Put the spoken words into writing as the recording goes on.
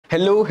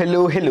Hello.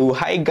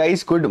 Hi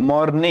guys, good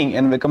morning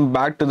and welcome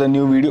back to the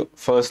new video.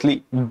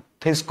 Firstly,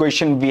 this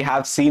question we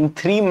have seen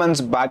 3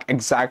 months back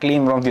exactly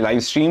in one of the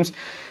live streams.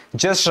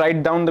 Just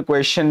write down the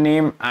question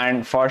name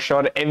and for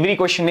sure every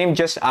question name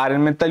just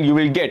Aryan Mittal you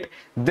will get.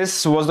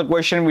 This was the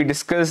question we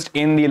discussed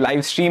in the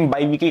live stream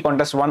bi-weekly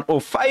contest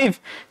 105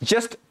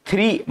 just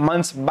 3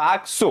 months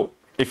back. So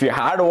if you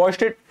had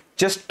watched it,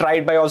 just try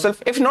it by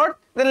yourself. If not,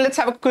 then let's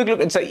have a quick look.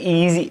 It's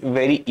a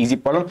very easy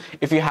problem.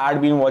 If you had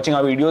been watching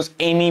our videos,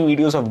 any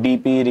videos of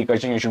DP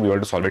recursion, you should be able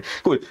to solve it.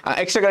 Cool.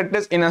 Extra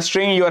characters in a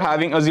string, you are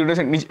having a 0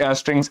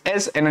 strings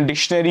S and a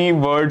dictionary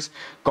words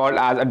called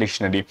as a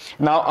dictionary.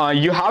 Now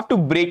you have to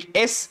break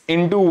S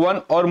into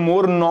one or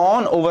more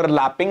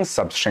non-overlapping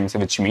substrings,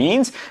 which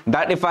means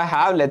that if I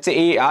have, let's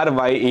say,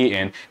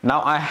 ARYAN,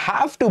 now I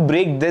have to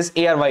break this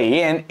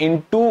ARYAN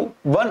into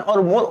one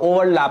or more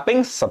overlapping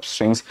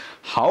substrings.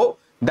 How?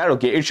 That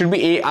okay, it should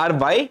be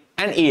ARY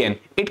and AN.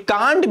 It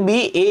can't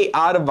be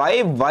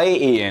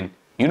ARYYAN.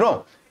 You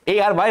know,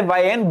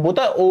 ARYYN both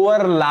are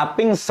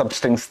overlapping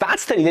substrings.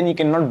 That's the reason you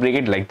cannot break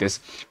it like this.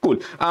 Cool.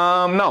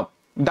 Now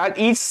that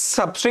each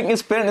substring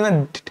is present in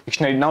a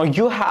dictionary. Now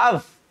you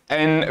have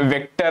an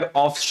vector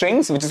of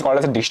strings which is called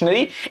as a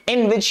dictionary,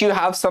 in which you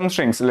have some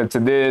strings. Let's say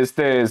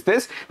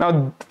this.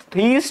 Now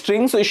these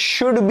strings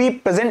should be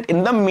present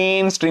in the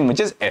main string, which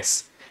is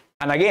S.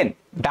 And again,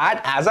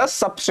 that as a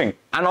substring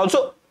and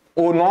also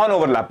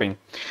non-overlapping.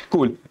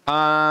 Cool.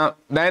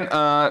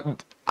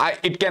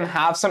 It can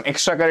have some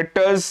extra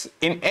characters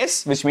in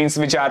S,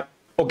 which are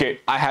okay.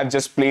 I have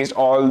just placed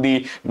all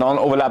the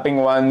non-overlapping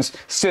ones.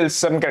 Still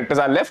some characters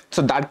are left,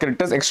 so that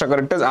extra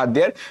characters are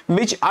there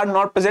which are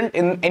not present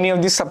in any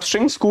of these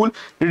substrings. Cool.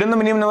 Return the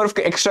minimum number of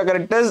extra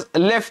characters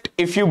left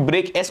if you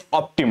break S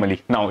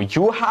optimally. Now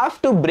you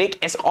have to break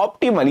S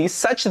optimally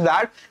such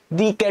that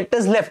the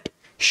characters left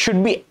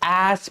should be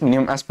as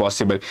minimum as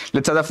possible.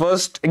 Let's have the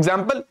first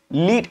example.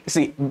 Lead.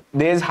 See,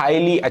 there is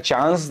highly a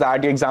chance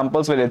that your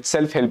examples will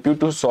itself help you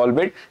to solve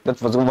it.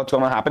 That's what's going to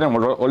happen and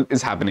what all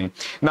is happening.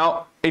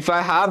 Now, if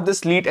I have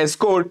this lead as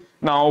code,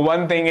 now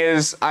one thing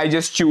is I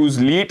just choose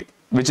lead,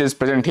 which is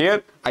present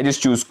here. I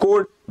just choose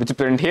code, which is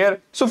present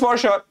here. So for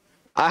sure,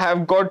 I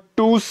have got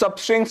two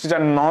substrings which are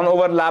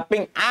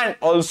non-overlapping, and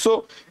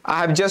also I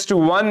have just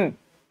one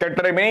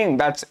character remaining,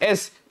 that's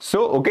S.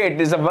 So okay, it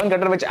is a one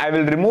character which I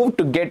will remove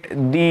to get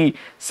the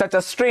such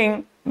a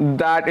string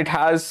that it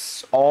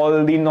has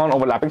all the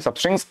non-overlapping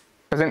substrings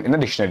present in the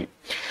dictionary.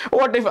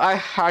 What if I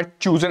had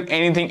chosen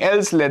anything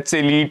else? Let's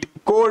say lead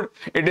code,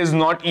 it is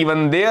not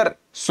even there.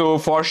 So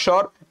for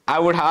sure I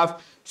would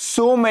have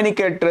so many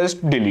characters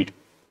to delete.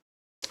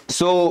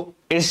 So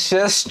it's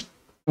just,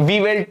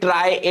 we will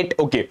try it.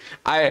 Okay,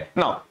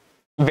 now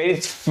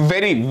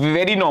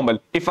very normal.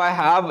 If I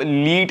have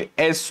lead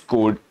S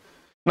code,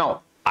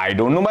 now I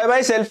don't know by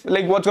myself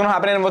like what's going to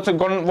happen and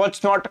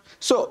what's not.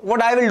 So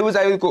what I will do is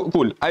I will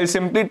cool. I'll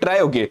simply try.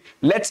 Okay,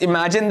 let's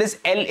imagine this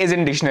L is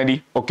in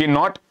dictionary. Okay,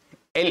 not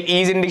LE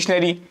is in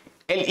dictionary,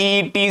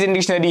 LET is in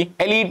dictionary,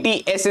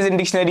 LETS is in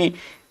dictionary,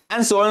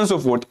 and so on and so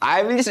forth.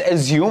 I will just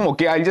assume,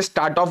 okay, I'll just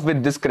start off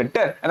with this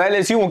character and I'll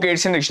assume, okay,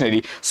 it's in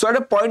dictionary. So at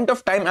a point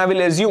of time, I will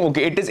assume,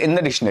 okay, it is in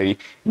the dictionary.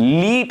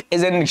 Lead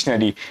is in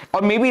dictionary,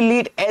 or maybe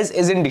lead S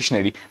is in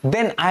dictionary.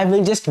 Then I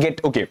will just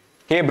get, okay,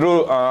 hey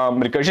bro,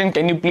 recursion,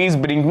 can you please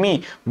bring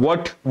me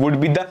what would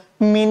be the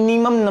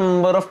minimum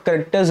number of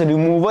characters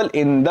removal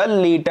in the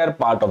later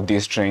part of the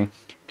string?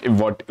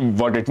 What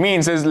it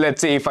means is,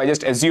 let's say if I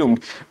just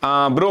assumed,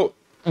 bro,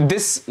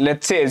 this,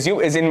 let's say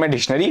assume is in my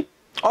dictionary,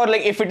 or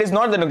like if it is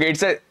not, then okay,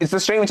 it's a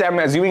string which I'm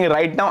assuming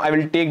right now. I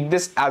will take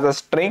this as a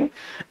string,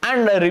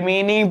 and the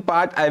remaining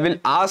part I will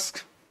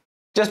ask,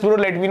 just bro,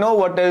 let me know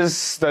what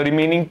is the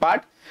remaining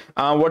part.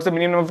 What's the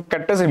minimum of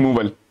characters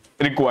removal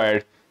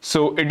required?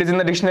 So it is in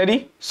the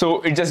dictionary, so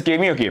it just gave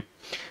me, okay,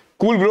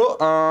 cool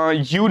bro,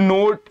 you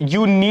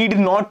need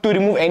not to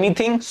remove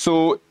anything,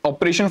 so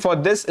operation for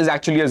this is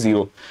actually a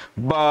 0.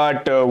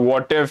 But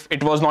what if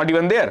it was not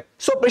even there?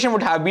 So operation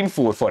would have been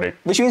 4 for it,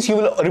 which means you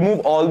will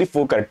remove all the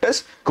 4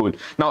 characters. Cool.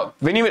 Now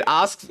when you will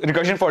ask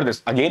recursion for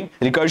this, again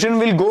recursion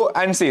will go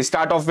and say,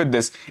 start off with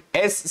this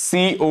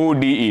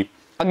SCODE,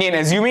 again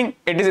assuming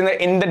it is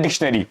in the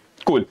dictionary.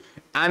 Cool.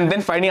 And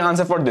then finding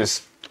answer for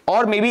this,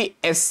 or maybe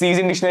SC is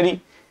in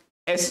dictionary,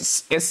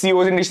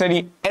 SCO is in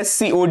dictionary,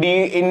 SCOD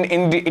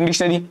in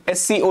dictionary,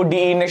 SCODE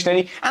in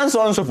dictionary, and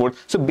so on and so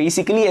forth. So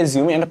basically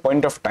assuming at a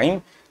point of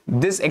time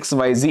this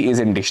XYZ is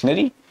in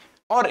dictionary,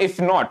 or if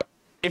not,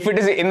 if it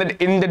is in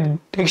the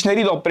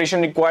dictionary, the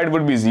operation required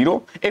would be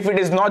 0. If it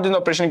is not, then the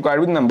operation required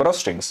with number of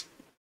strings.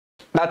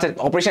 That's it.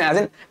 Operation as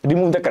in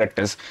remove the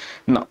characters.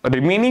 Now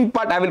remaining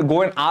part I will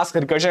go and ask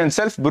recursion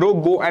itself, bro,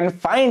 go and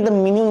find the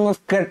minimum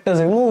of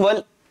characters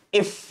removal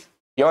if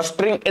your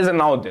string is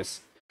now this.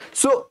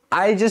 So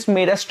I just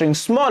made a string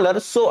smaller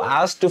so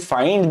as to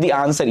find the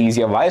answer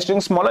easier. Why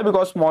string smaller?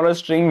 Because smaller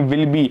string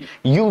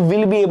you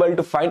will be able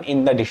to find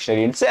in the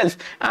dictionary itself.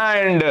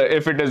 And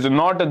if it is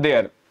not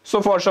there,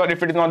 so for sure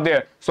if it is not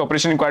there, so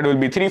operation required will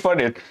be 3 for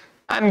it,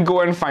 and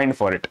go and find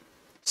for it.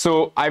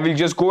 So I will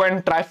just go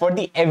and try for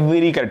the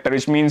every character,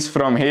 which means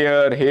from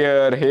here,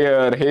 here,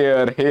 here,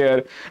 here,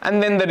 here,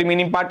 and then the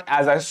remaining part,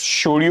 as I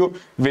showed you,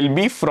 will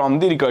be from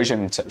the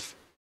recursion itself.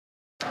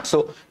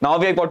 So now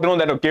we have got to know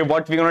that, okay,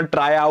 what we're going to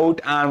try out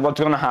and what's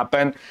going to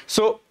happen.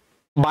 So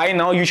by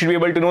now you should be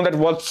able to know that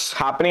what's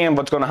happening and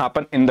what's going to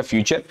happen in the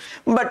future.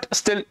 But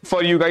still,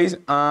 for you guys,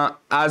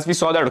 as we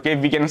saw that, okay,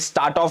 we can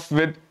start off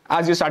with,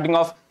 as you're starting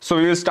off, so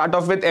we will start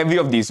off with every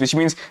of these, which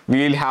means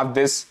we will have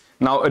this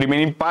now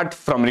remaining part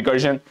from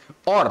recursion,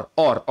 or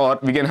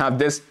we can have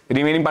this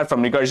remaining part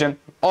from recursion,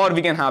 or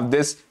we can have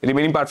this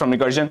remaining part from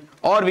recursion,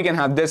 or we can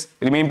have this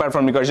remaining part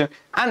from recursion.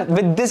 And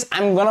with this,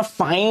 I'm gonna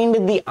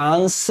find the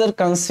answer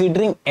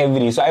considering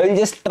every. So I will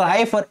just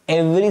try for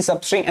every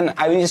substring, and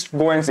I will just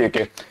go and say,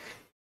 okay,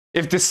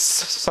 if this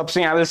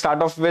substring I will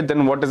start off with,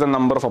 then what is the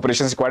number of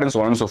operations required, and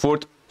so on and so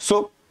forth.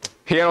 So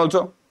here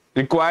also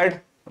required,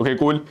 okay,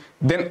 cool.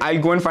 Then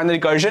I'll go and find the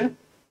recursion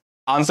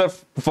answer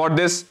for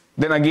this.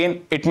 Then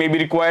again it may be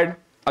required,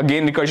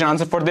 again recursion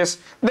answer for this,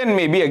 then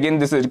maybe again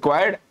this is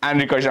required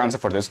and recursion answer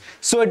for this.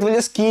 So it will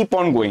just keep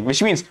on going,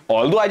 which means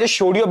although I just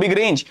showed you a big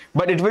range,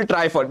 but it will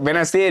try for, when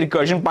I say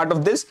recursion part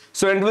of this,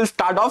 so it will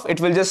start off,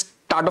 it will just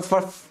start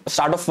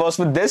off first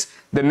with this,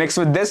 then next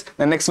with this,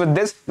 then next with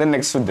this, then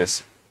next with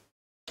this,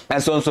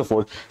 and so on and so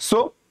forth.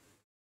 So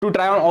to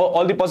try on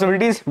all the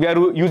possibilities, we are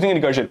using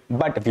recursion.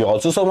 But we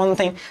also saw one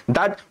thing,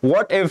 that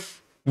what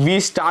if we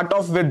start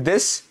off with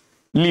this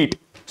lead,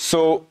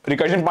 so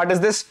recursion part is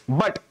this,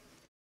 but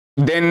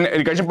then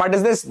recursion part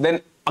is this, then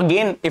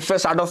again if I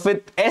start off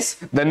with S,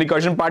 then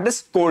recursion part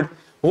is code.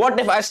 What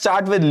if I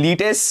start with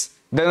lead S,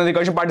 then the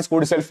recursion part is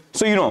code itself?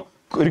 So you know,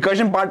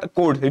 recursion part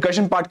code,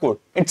 recursion part code,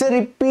 it's a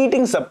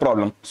repeating sub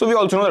problem. So we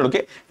also know that,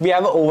 okay, we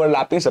have an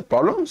overlapping sub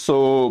problem.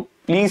 So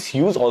please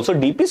use also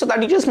DP so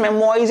that you just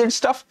memorize it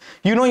stuff.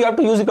 You know, you have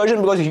to use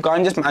recursion because you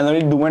can't just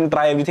manually do and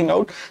try everything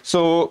out.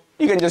 So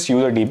you can just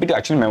use a DP to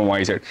actually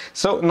memorize it.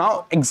 So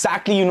now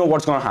exactly you know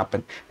what's going to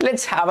happen.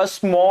 Let's have a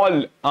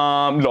small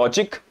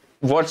logic,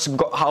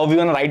 how we're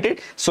going to write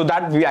it so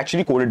that we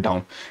actually code it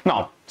down.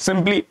 Now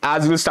simply,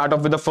 as we'll start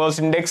off with the first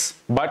index,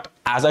 but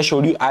as I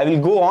showed you, I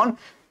will go on,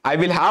 I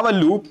will have a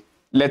loop,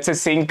 let's say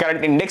saying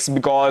current index,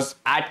 because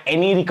at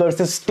any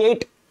recursive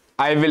state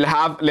I will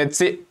have, let's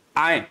say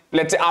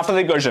after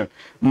the recursion,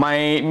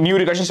 my new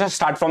recursion shall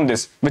start from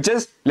this, which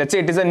is, let's say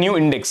it is a new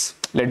index.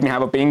 Let me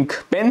have a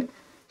pink pen.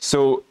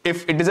 So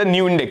if it is a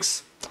new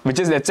index, which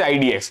is, let's say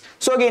IDX.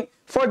 So again,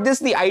 for this,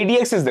 the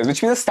IDX is this,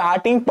 which means the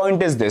starting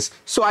point is this.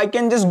 So I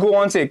can just go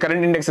on, say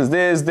current index is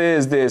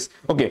this.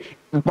 Okay,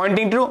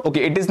 pointing to,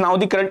 okay, it is now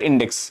the current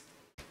index.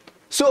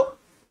 So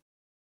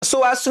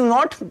as to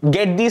not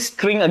get the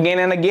string again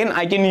and again,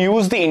 I can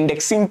use the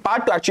indexing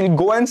part to actually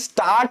go and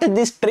start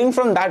the string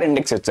from that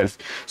index itself.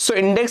 So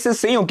index is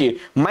saying, okay,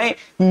 my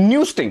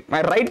new string,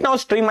 my right now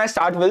string, my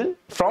start will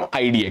from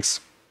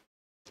IDX.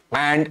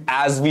 And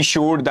as we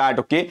showed that,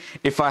 okay,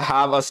 if I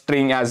have a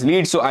string as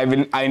lead, so I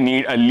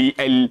need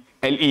a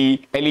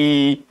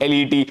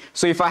LET.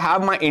 So if I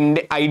have my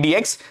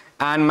IDX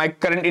and my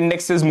current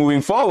index is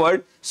moving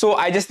forward, so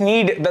I just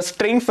need the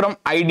string from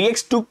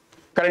IDX to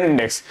current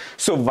index.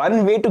 So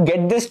one way to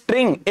get this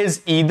string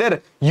is either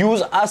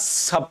use a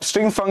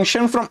substring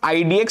function from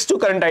IDX to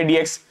current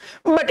IDX,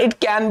 but it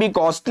can be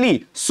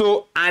costly.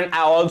 So, and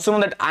I also know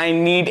that I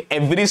need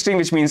every string,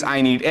 which means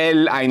I need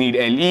L, I need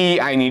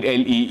LE, I need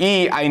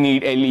LEE, I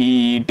need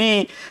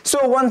LEET.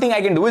 So one thing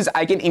I can do is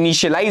I can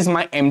initialize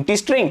my empty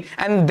string,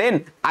 and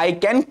then I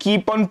can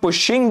keep on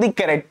pushing the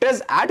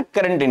characters at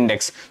current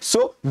index.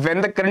 So when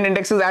the current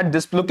index is at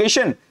this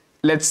location,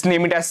 let's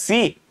name it as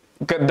C,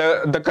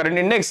 the current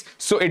index,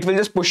 so it will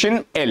just push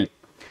in L,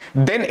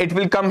 then it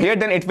will come here,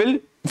 then it will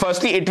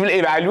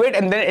evaluate,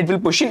 and then it will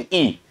push in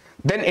E,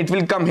 then it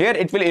will come here,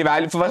 it will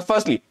evaluate.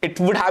 Firstly it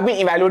would have been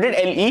evaluated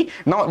LE,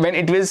 now when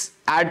it was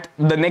at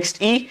the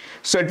next E,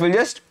 so it will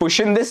just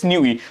push in this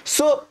new E.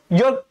 So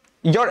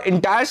your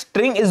entire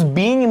string is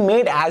being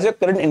made as your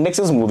current index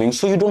is moving,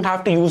 so you don't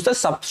have to use the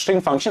substring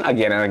function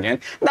again and again.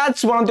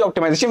 That's one of the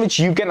optimization which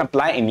you can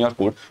apply in your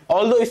code.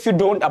 Although if you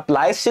don't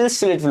apply, still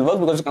it will work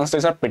because the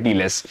constraints are pretty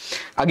less.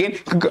 Again,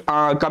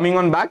 coming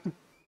on back,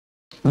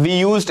 we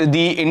used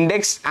the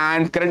index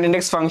and current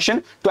index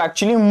function to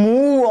actually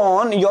move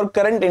on your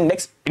current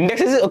index. Index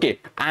is, okay,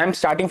 I am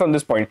starting from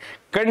this point.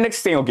 Current index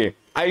saying, okay,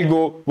 I'll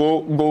go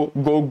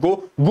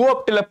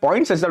up till a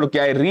point such that,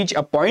 okay, I reach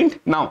a point.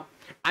 Now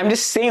I'm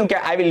just saying, okay,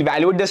 I will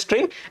evaluate the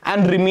string,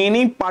 and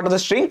remaining part of the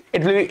string,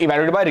 it will be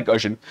evaluated by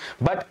recursion.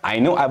 But I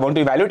know I want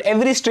to evaluate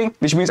every string,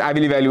 which means I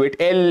will evaluate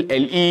L,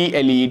 LE,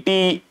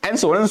 LET, and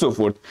so on and so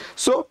forth.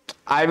 So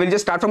I will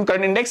just start from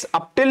current index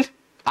up till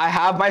I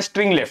have my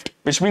string left,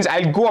 which means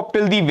I'll go up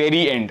till the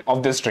very end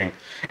of the string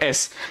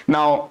S.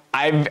 Now,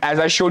 as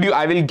I showed you,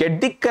 I will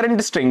get the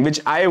current string, which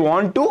I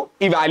want to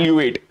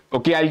evaluate.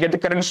 Okay, I'll get the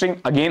current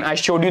string. Again, I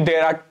showed you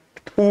there are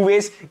two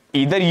ways.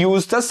 Either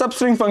use the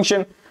substring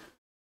function,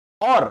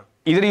 or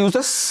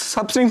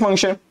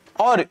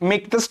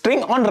make the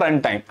string on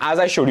runtime, as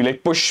I showed you,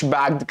 like push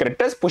back the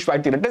characters,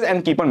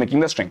 and keep on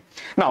making the string.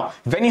 Now,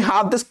 when you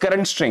have this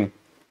current string,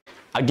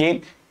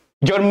 again,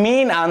 your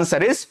main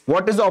answer is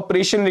what is the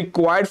operation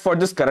required for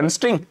this current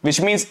string,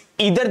 which means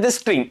either this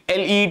string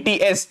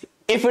LETS,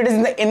 if it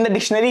is in the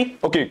dictionary,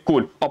 okay,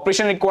 cool,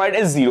 operation required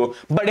is 0.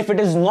 But if it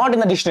is not in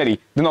the dictionary,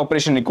 then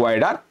operation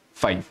required are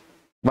 5.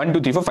 1,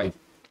 2, 3, 4, 5,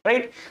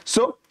 right?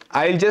 So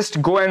I'll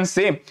just go and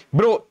say,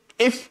 bro,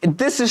 if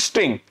this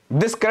string,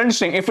 this current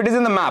string, if it is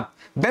in the map,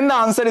 then the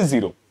answer is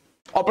 0.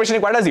 Operation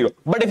required is 0.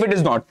 But if it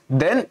is not,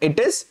 then it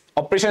is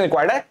operation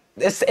required at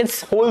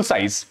its whole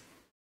size.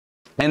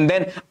 And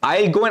then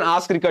I'll go and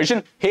ask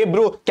recursion, hey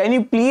bro, can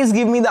you please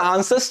give me the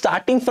answer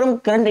starting from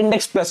current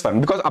index plus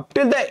 1? Because up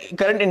till the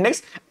current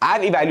index,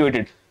 I've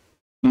evaluated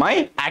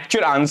my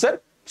actual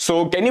answer.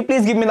 So can you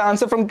please give me the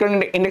answer from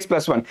current index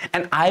plus 1?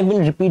 And I will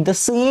repeat the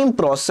same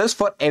process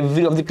for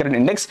every of the current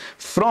index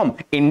from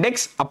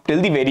index up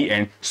till the very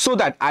end, so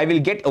that I will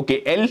get,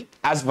 okay, L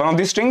as one of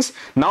these strings.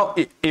 Now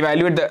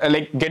evaluate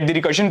the, get the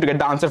recursion to get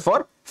the answer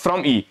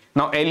from E.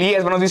 Now LE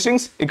as one of these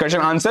strings,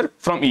 recursion answer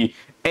from E.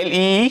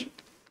 LEE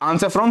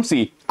answer from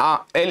C.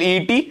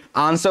 LET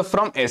answer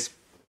from S.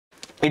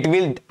 It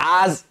will,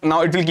 as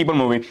now it will keep on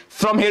moving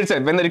from here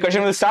itself. When the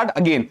recursion will start,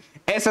 again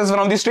S as one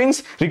of these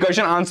strings,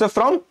 recursion answer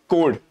from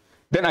code.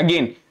 Then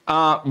again,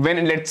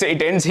 when let's say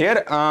it ends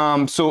here,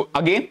 so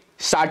again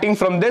starting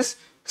from this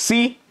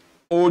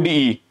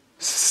CODE,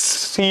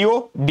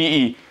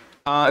 CODE,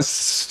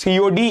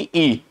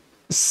 CODE,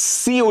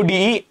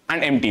 CODE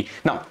and empty.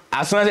 Now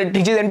as soon as it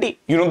reaches empty,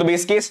 you know the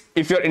base case.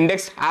 If your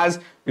index has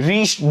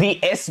reached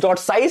the s dot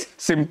size,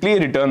 simply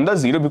return the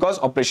 0, because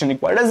operation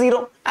required a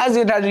 0 as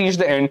it has reached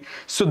the end.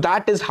 So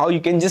that is how you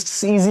can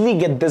just easily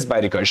get this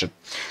by recursion.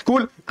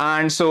 Cool.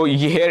 And so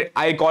here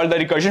I call the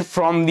recursion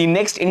from the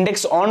next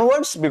index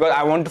onwards, because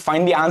I want to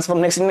find the answer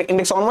from next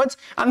index onwards.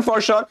 And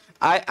for sure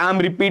I am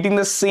repeating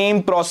the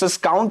same process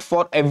count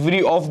for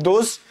every of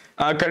those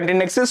current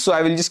indexes. So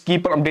I will just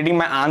keep on updating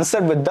my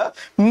answer with the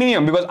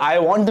minimum, because I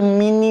want the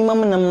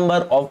minimum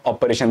number of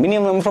operation,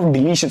 minimum number of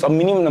deletions, or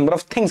minimum number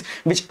of things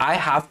which I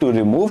have to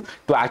remove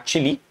to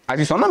actually, as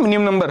you saw,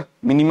 the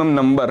minimum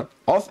number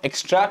of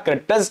extra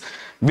characters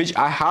which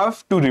I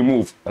have to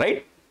remove,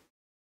 right?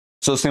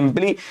 So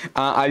simply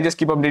I'll just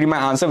keep updating my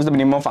answer with the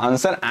minimum of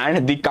answer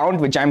and the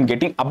count which I'm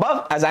getting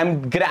above as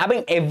I'm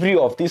grabbing every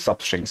of these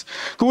substrings.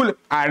 Cool.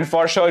 And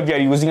for sure we are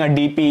using a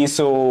DP,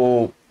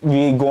 so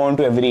we go on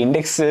to every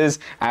indexes,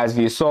 as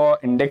we saw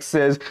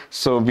indexes,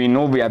 so we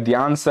know we have the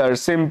answer.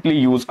 Simply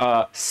use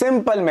a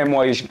simple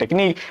memorization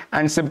technique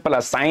and simple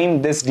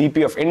assign this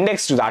DP of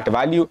index to that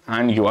value,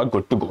 and you are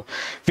good to go.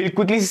 We'll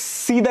quickly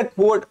see the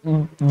code,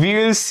 we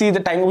will see the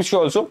time which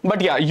also, but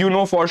yeah, you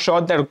know for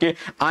sure that okay,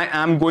 I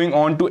am going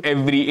on to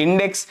every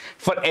index.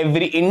 For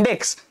every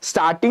index,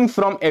 starting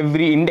from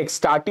every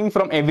index,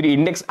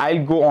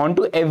 I'll go on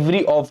to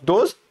every of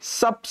those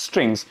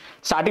substrings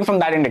starting from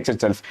that index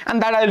itself,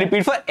 and that I'll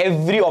repeat for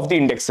every of the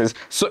indexes.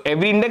 So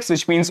every index,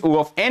 which means O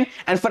of n,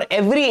 and for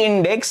every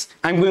index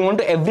I'm going on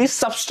to every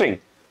substring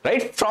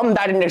right from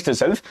that index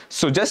itself.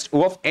 So just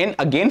O of n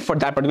again for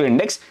that particular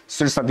index,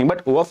 so it's nothing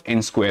but O of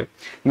n square.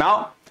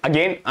 Now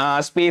again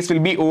space will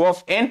be O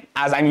of n,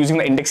 as I'm using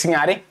the indexing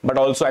array, but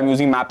also I'm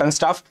using map and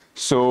stuff.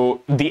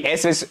 So the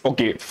s is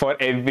okay for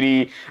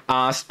every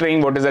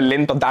string, what is the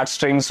length of that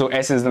string, so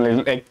s is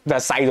the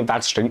size of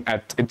that string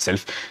at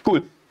itself.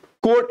 Cool.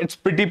 Code, it's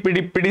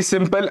pretty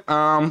simple.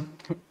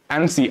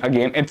 And see,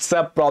 again, it's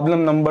a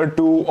problem number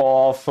 2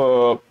 of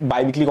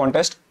bi-weekly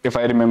contest, if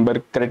I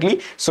remember correctly.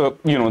 So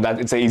you know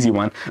that it's an easy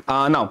one.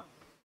 Now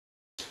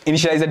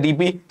initialize the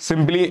DP,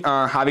 simply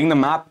having the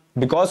map,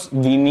 because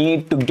we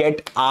need to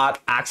get our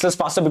access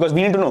faster, because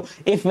we need to know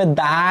if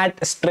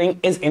that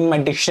string is in my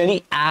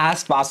dictionary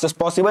as fast as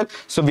possible.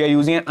 So we are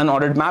using an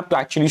unordered map to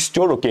actually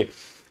store, okay,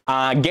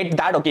 get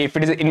that, okay, if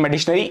it is in my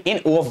dictionary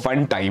in O of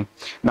 1 time.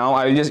 Now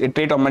I will just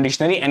iterate on my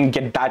dictionary and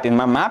get that in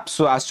my map,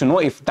 so as to know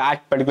if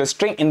that particular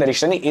string in the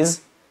dictionary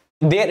is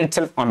there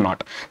itself or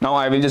not. Now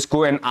I will just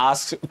go and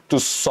ask to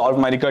solve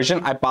my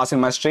recursion. I pass in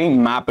my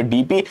string map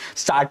DP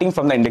starting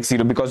from the index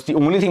 0, because the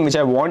only thing which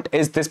I want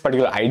is this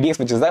particular IDX,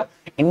 which is the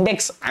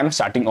index I'm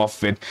starting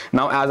off with.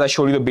 Now as I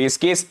showed you the base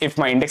case, if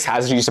my index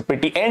has reached a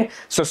pretty end,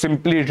 so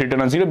simply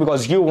return a 0,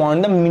 because you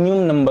want the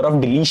minimum number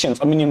of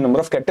deletions or minimum number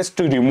of characters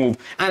to remove,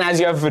 and as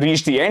you have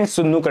reached the end,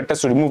 so no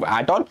characters to remove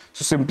at all,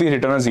 so simply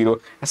return a 0.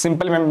 A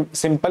simple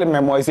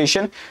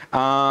memorization.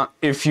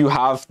 If you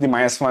have the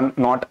 -1,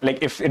 not like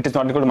if it is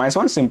not equal to -1,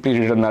 simply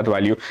return that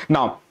value.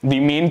 Now the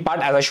main part,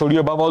 as I showed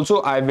you above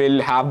also, I will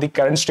have the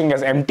current string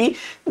as empty,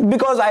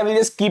 because I will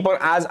just keep on,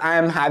 as I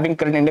am having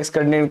current index,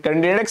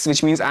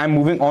 which means I am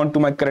moving on to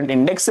my current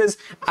indexes.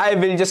 I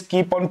will just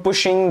keep on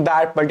pushing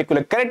that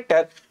particular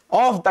character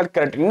of that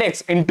current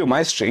index into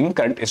my string,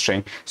 current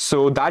string,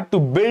 so that to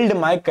build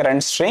my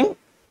current string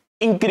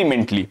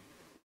incrementally.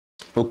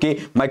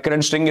 Okay, my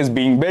current string is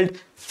being built.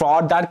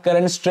 For that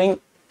current string,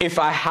 if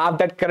I have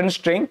that current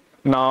string,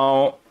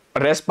 now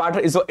rest part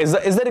is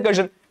the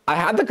recursion. I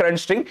have the current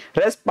string,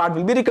 rest part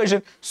will be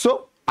recursion.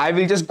 So I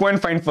will just go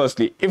and find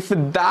firstly if the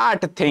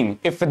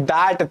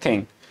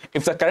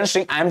current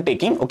string I am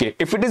taking, okay,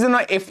 if it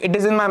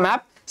is in my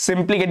map,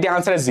 simply get the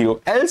answer as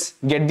 0, else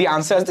get the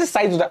answer as the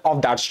size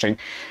of that string.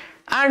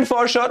 And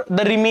for sure,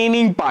 the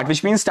remaining part,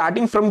 which means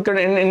starting from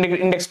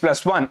index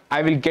plus 1,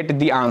 I will get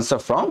the answer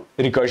from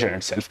recursion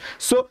itself.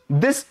 So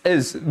this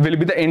will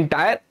be the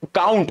entire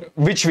count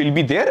which will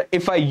be there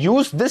if I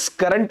use this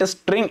current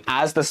string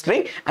as the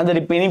string and the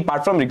remaining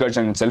part from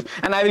recursion itself.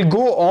 And I will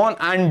go on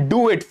and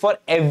do it for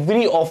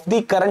every of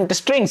the current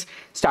strings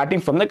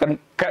starting from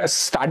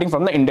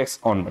the index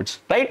onwards,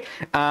 right?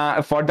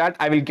 For that,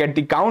 I will get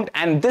the count,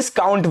 and this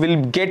count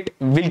will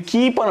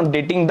keep on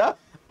updating the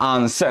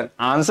answer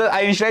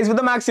I initialize with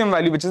the maximum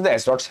value, which is the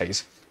s dot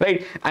size,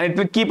 right? And it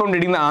will keep on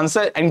reading the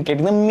answer and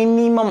getting the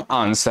minimum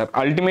answer.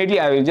 Ultimately,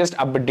 I will just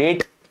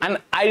update and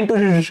I need to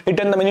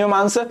return the minimum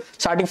answer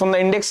starting from the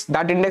index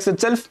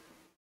itself,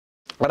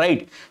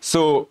 right?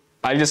 So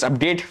I'll just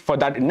update for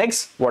that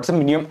index what's the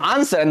minimum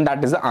answer, and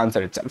that is the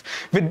answer itself.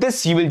 With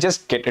this, you will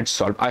just get it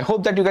solved. I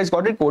hope that you guys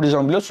got it. Code is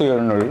down below, so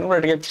you're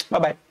not. Bye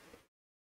bye.